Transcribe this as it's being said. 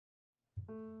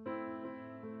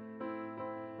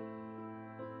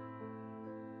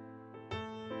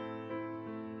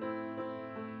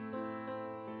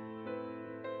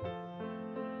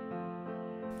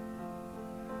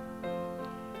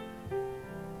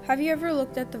Have you ever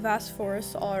looked at the vast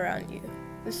forests all around you?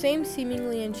 The same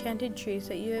seemingly enchanted trees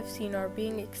that you have seen are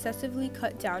being excessively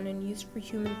cut down and used for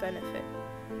human benefit.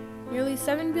 Nearly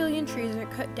 7 billion trees are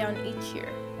cut down each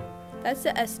year. That's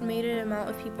the estimated amount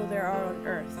of people there are on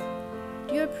Earth.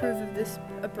 Do you approve of this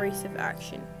abrasive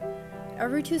action?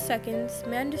 Every 2 seconds,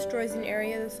 man destroys an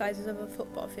area the size of a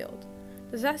football field.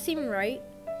 Does that seem right?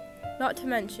 Not to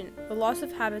mention the loss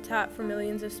of habitat for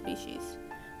millions of species.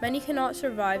 Many cannot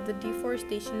survive the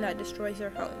deforestation that destroys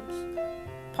their homes.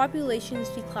 Populations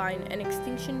decline and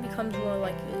extinction becomes more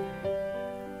likely.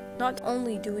 Not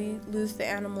only do we lose the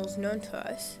animals known to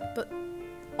us, but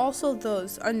also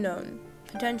those unknown,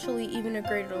 potentially even a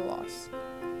greater loss.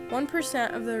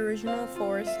 1% of the original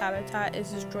forest habitat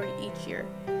is destroyed each year.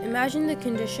 Imagine the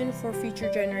condition for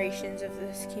future generations if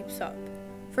this keeps up.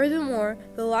 Furthermore,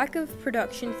 the lack of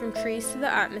production from trees to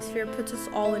the atmosphere puts us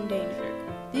all in danger.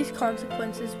 These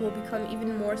consequences will become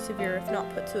even more severe if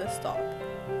not put to a stop.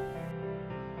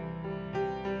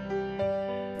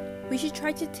 We should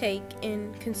try to take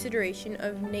in consideration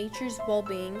of nature's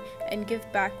well-being and give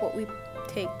back what we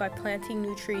take by planting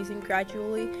new trees and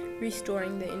gradually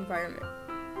restoring the environment.